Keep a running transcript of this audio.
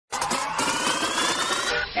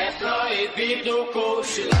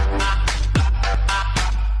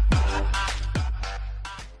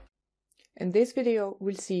In this video,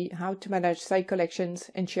 we'll see how to manage site collections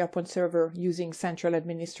in SharePoint Server using central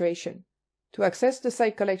administration. To access the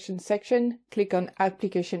site collections section, click on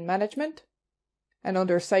Application Management. And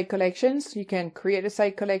under Site Collections, you can create a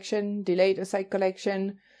site collection, delete a site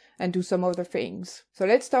collection, and do some other things. So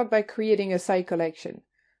let's start by creating a site collection.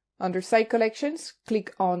 Under Site Collections,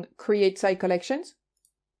 click on Create Site Collections.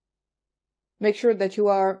 Make sure that you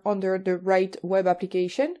are under the right web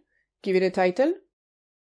application. Give it a title,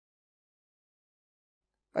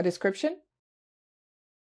 a description.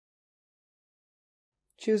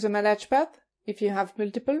 Choose a manage path if you have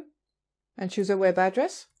multiple, and choose a web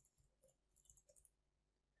address.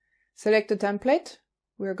 Select a template.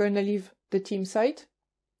 We're going to leave the team site.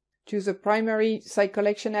 Choose a primary site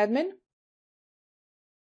collection admin.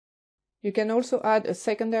 You can also add a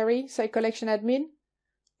secondary site collection admin,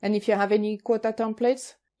 and if you have any quota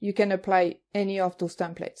templates, you can apply any of those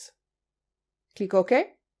templates. Click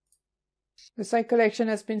OK. The site collection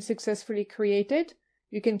has been successfully created.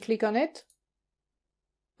 You can click on it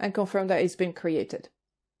and confirm that it's been created.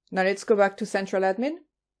 Now let's go back to Central Admin.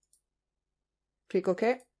 Click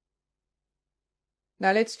OK.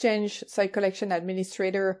 Now let's change Site Collection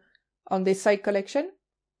Administrator on this site collection.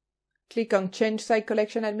 Click on Change Site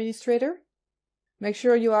Collection Administrator. Make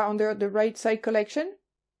sure you are under the right site collection.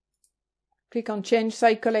 Click on Change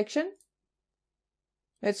Site Collection.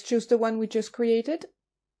 Let's choose the one we just created.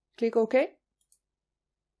 Click OK.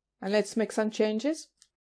 And let's make some changes.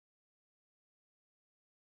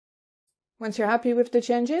 Once you're happy with the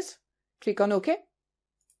changes, click on OK.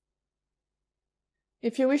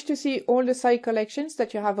 If you wish to see all the site collections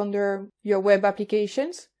that you have under your web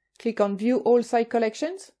applications, click on View All Site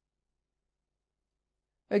Collections.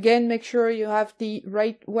 Again, make sure you have the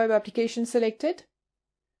right web application selected.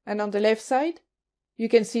 And on the left side, you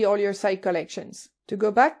can see all your site collections. To go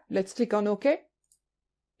back, let's click on OK.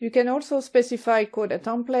 You can also specify quota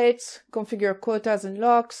templates, configure quotas and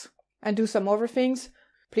locks, and do some other things.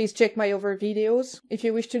 Please check my other videos if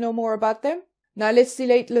you wish to know more about them. Now let's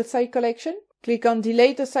delete the site collection. Click on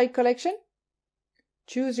Delete a Site Collection.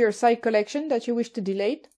 Choose your site collection that you wish to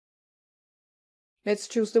delete. Let's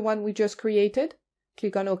choose the one we just created.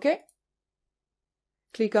 Click on OK.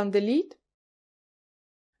 Click on Delete.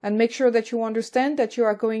 And make sure that you understand that you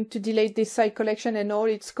are going to delete this site collection and all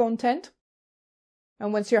its content.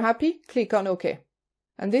 And once you're happy, click on OK.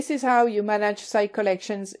 And this is how you manage site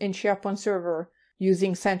collections in SharePoint Server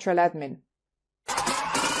using Central Admin.